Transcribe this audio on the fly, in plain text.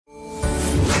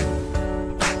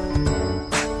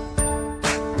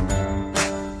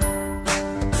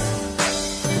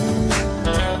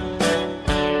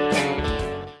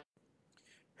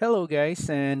Hello, guys,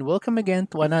 and welcome again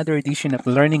to another edition of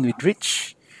Learning with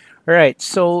Rich. All right,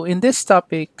 so in this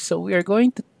topic, we are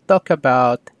going to talk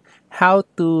about how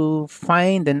to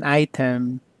find an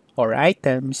item or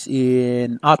items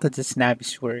in Autodesk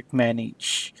Navisworks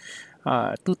Manage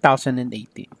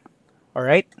 2018. All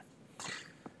right,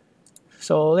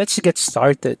 so let's get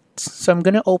started. So I'm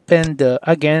gonna open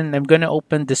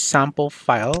the sample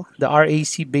file, the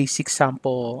RAC basic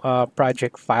sample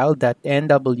project file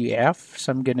 .nwf.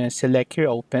 So I'm gonna select here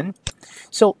open.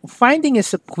 So finding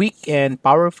is a quick and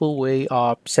powerful way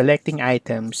of selecting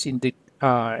items into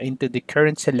the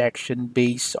current selection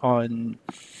based on,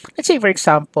 let's say for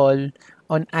example,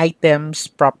 on items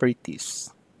properties.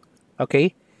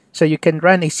 Okay, so you can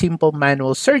run a simple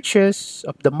manual searches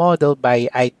of the model by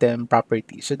item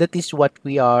property. So that is what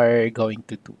we are going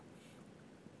to do.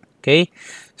 Okay,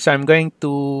 so I'm going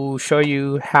to show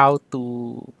you how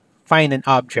to find an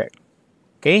object.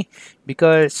 Okay,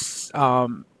 because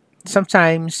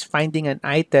sometimes finding an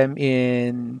item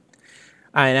in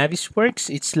Navisworks,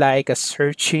 it's like a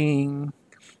searching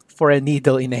for a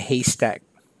needle in a haystack.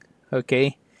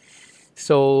 Okay,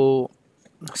 so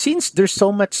since there's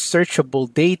so much searchable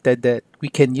data that we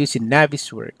can use in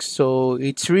Navisworks, so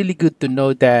it's really good to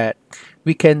know that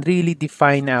we can really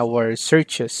define our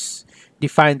searches,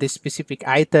 define the specific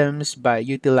items by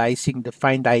utilizing the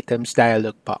Find Items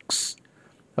dialog box.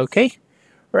 Okay,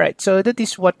 right. So that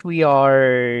is what we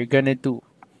are gonna do.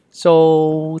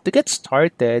 So to get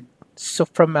started, so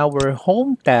from our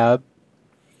home tab,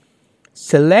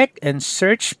 select and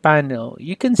search panel,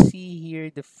 you can see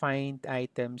here the find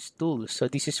items tool. So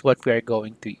this is what we are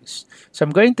going to use. So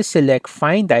I'm going to select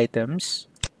find items.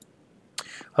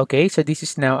 Okay, so this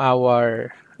is now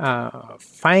our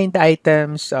find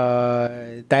items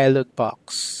dialog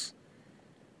box.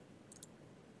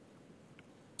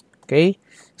 Okay,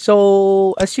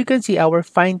 so as you can see, our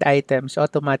find items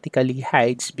automatically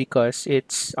hides because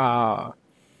it's not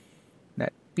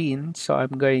pinned. So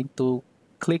I'm going to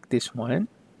click this one.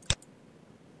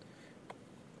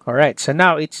 All right, so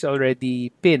now it's already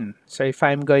pinned. So if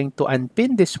I'm going to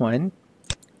unpin this one,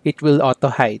 it will auto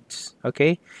hide.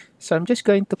 Okay, so I'm just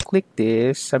going to click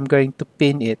this. I'm going to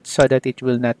pin it so that it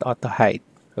will not auto hide.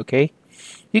 Okay,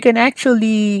 you can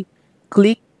actually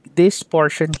click this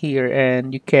portion here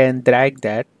and you can drag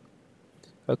that.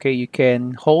 Okay, you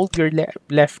can hold your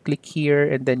left click here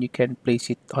and then you can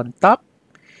place it on top.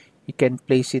 You can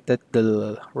place it at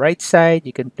the right side,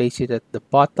 you can place it at the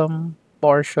bottom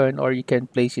portion, or you can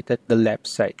place it at the left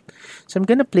side. So I'm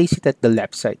gonna place it at the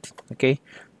left side, okay?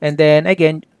 And then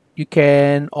again, you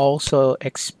can also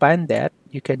expand that.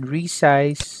 You can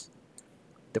resize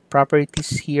the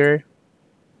properties here.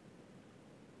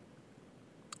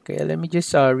 Okay, let me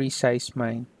just resize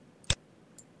mine.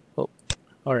 Oh,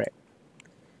 all right.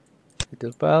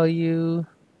 The value,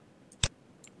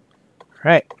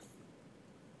 right?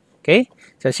 Okay.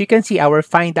 So as you can see, our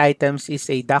find items is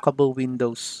a dockable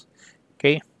windows.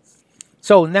 Okay.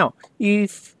 So now,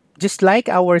 if just like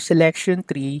our selection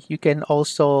tree, you can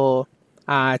also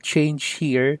change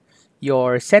here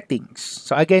your settings.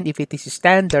 So again, if it is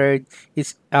standard,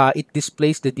 it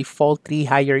displays the default tree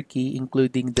hierarchy,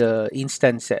 including the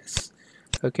instances.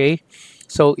 Okay,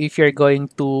 so if you're going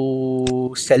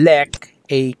to select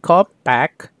a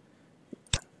compact,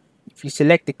 if you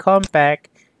select the compact,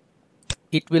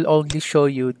 it will only show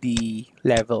you the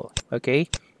level. Okay,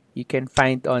 you can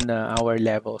find on our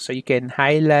level, so you can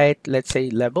highlight, let's say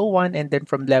level 1, and then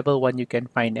from level 1 you can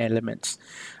find elements.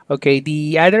 Okay,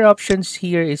 the other options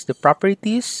here is the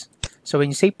properties. So when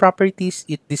you say properties,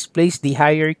 it displays the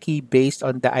hierarchy based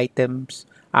on the items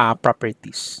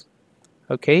properties.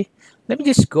 Okay, let me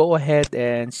just go ahead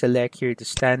and select here the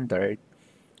standard.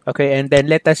 Okay, and then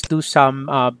let us do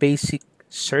some basic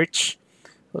search.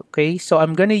 Okay, so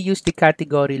I'm going to use the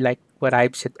category like what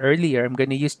I've said earlier. I'm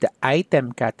going to use the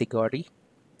item category.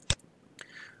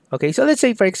 Okay, so let's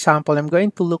say, for example, I'm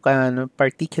going to look on a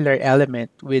particular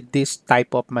element with this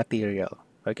type of material.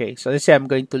 Okay, so let's say I'm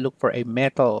going to look for a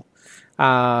metal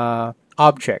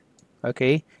object.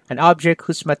 Okay, an object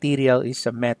whose material is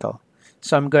a metal.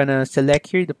 So I'm going to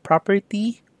select here the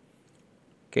property.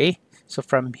 Okay, so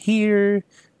from here,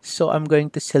 so I'm going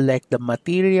to select the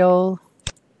material.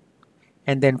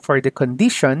 And then for the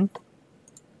condition,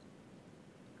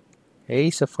 okay,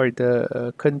 so for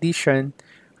the condition,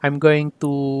 I'm going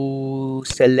to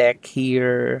select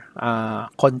here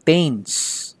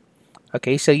contains.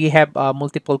 Okay, so you have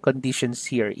multiple conditions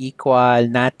here: equal,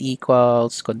 not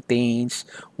equals, contains,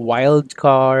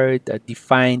 wildcard,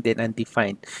 defined, and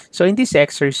undefined. So in this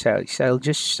exercise, I'll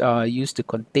just use the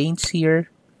contains here.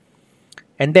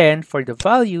 And then for the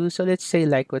value, so let's say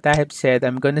like what I have said,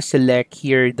 I'm going to select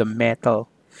here the metal.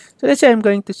 So let's say I'm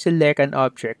going to select an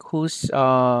object whose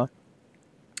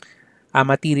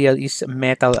material is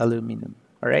metal aluminum.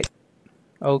 All right.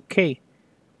 Okay.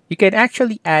 You can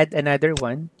actually add another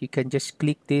one. You can just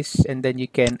click this and then you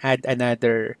can add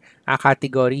another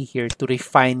category here to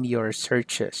refine your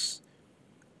searches.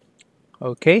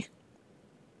 Okay.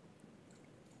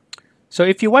 So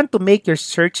if you want to make your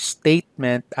search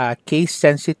statement case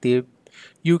sensitive,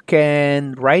 you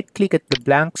can right click at the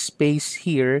blank space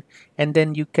here and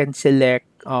then you can select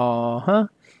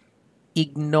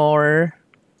ignore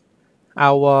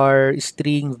our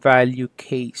string value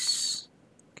case.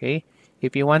 Okay.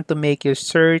 If you want to make your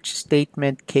search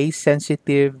statement case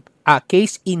sensitive,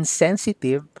 case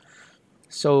insensitive,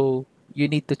 so you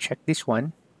need to check this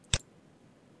one.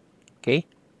 Okay.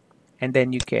 And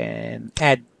then you can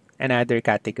add another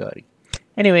category.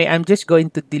 Anyway, I'm just going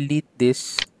to delete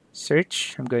this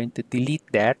search. I'm going to delete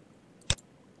that.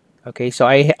 Okay, so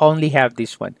I only have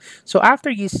this one. So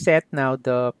after you set now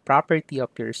the property of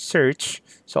your search,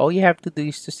 so all you have to do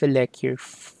is to select here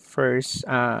first,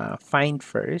 find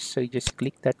first. So you just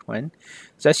click that one.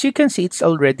 So as you can see, it's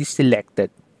already selected.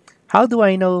 How do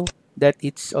I know that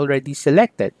it's already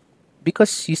selected?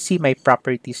 Because you see my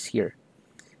properties here.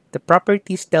 The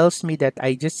properties tells me that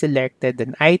I just selected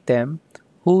an item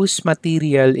whose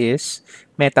material is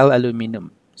metal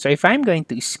aluminum. So if I'm going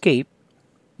to escape,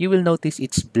 you will notice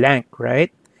it's blank, right?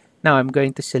 Now I'm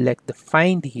going to select the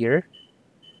find here.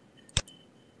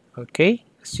 Okay,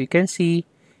 as you can see,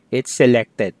 it's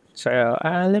selected. So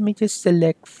let me just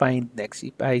select find next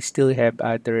if I still have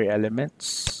other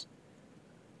elements.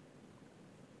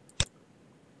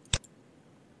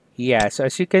 Yeah, so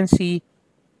as you can see,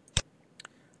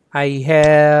 I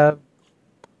have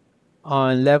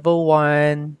on level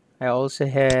 1, I also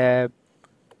have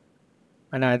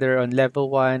another on level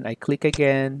 1. I click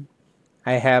again,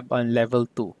 I have on level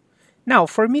 2. Now,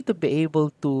 for me to be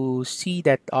able to see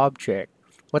that object,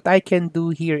 what I can do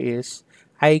here is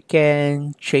I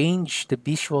can change the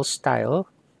visual style.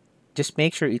 Just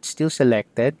make sure it's still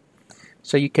selected.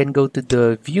 So you can go to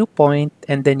the viewpoint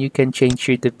and then you can change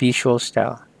here the visual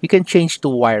style. You can change to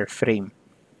wireframe.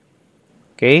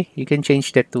 Okay, you can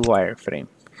change that to wireframe.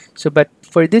 So, but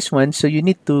for this one, so you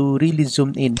need to really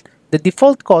zoom in. The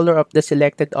default color of the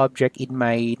selected object in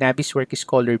my Navisworks is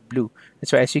color blue.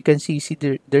 So as you can see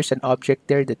there's an object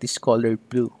there that is color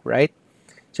blue, right?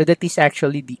 So that is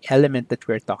actually the element that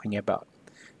we're talking about.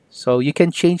 So you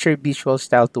can change your visual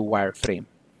style to wireframe.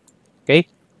 Okay.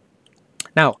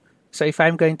 Now, so if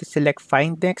I'm going to select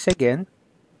find next again,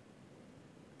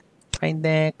 find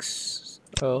next,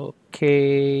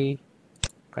 okay,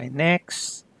 find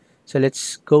next. So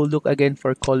let's go look again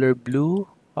for color blue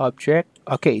object.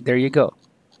 Okay, there you go.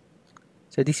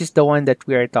 So this is the one that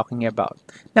we are talking about.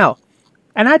 Now,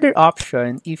 another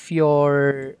option, if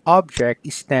your object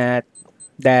is not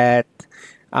that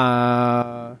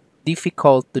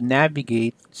difficult to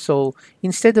navigate, so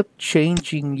instead of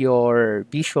changing your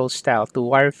visual style to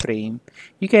wireframe,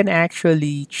 you can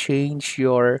actually change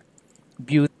your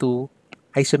view to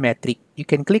isometric. You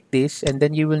can click this and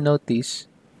then you will notice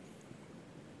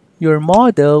your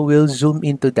model will zoom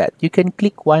into that. You can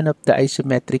click one of the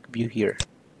isometric view here,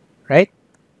 right?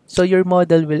 So your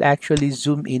model will actually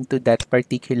zoom into that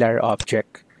particular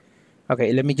object.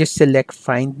 Okay, let me just select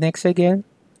find next again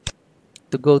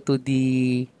to go to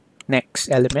the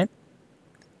next element.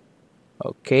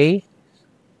 Okay,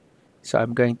 so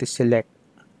I'm going to select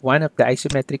one of the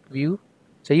isometric view.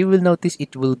 So you will notice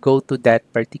it will go to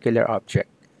that particular object.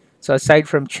 So aside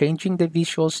from changing the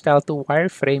visual style to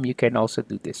wireframe, you can also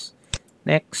do this.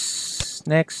 Next,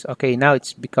 next. Okay, now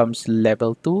it becomes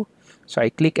level 2. So I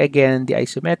click again the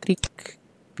isometric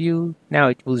view. Now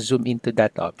it will zoom into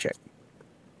that object.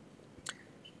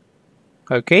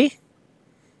 Okay,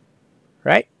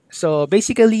 right? So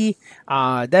basically,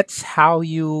 that's how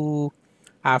you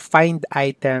find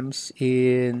items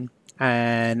in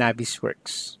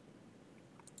Navisworks.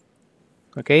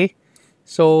 Okay,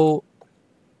 so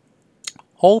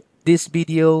hope this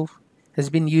video has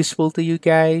been useful to you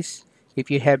guys. If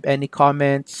you have any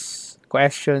comments,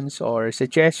 questions, or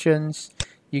suggestions,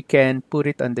 you can put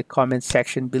it on the comment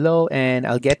section below and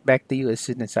I'll get back to you as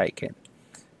soon as I can.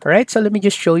 All right, so let me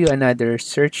just show you another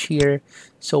search here.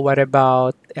 So what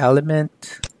about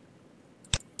element,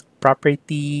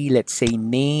 property, let's say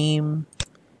name,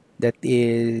 that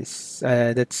is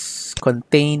that's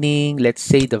containing, let's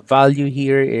say the value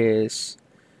here is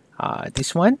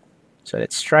this one. So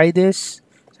let's try this.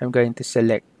 So I'm going to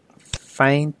select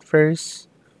find first.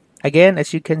 Again,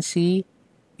 as you can see,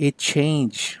 it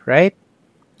changed, right?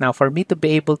 Now, for me to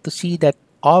be able to see that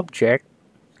object,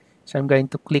 so I'm going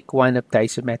to click one of the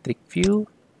isometric view,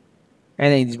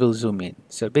 and it will zoom in.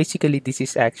 So basically, this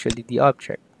is actually the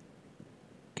object.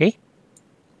 Okay.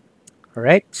 All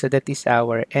right. So that is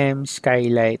our M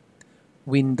Skylight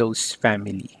Windows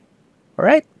family. All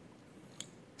right.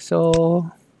 So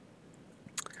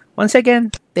once again,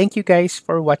 thank you guys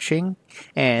for watching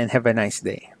and have a nice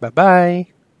day. Bye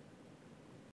bye.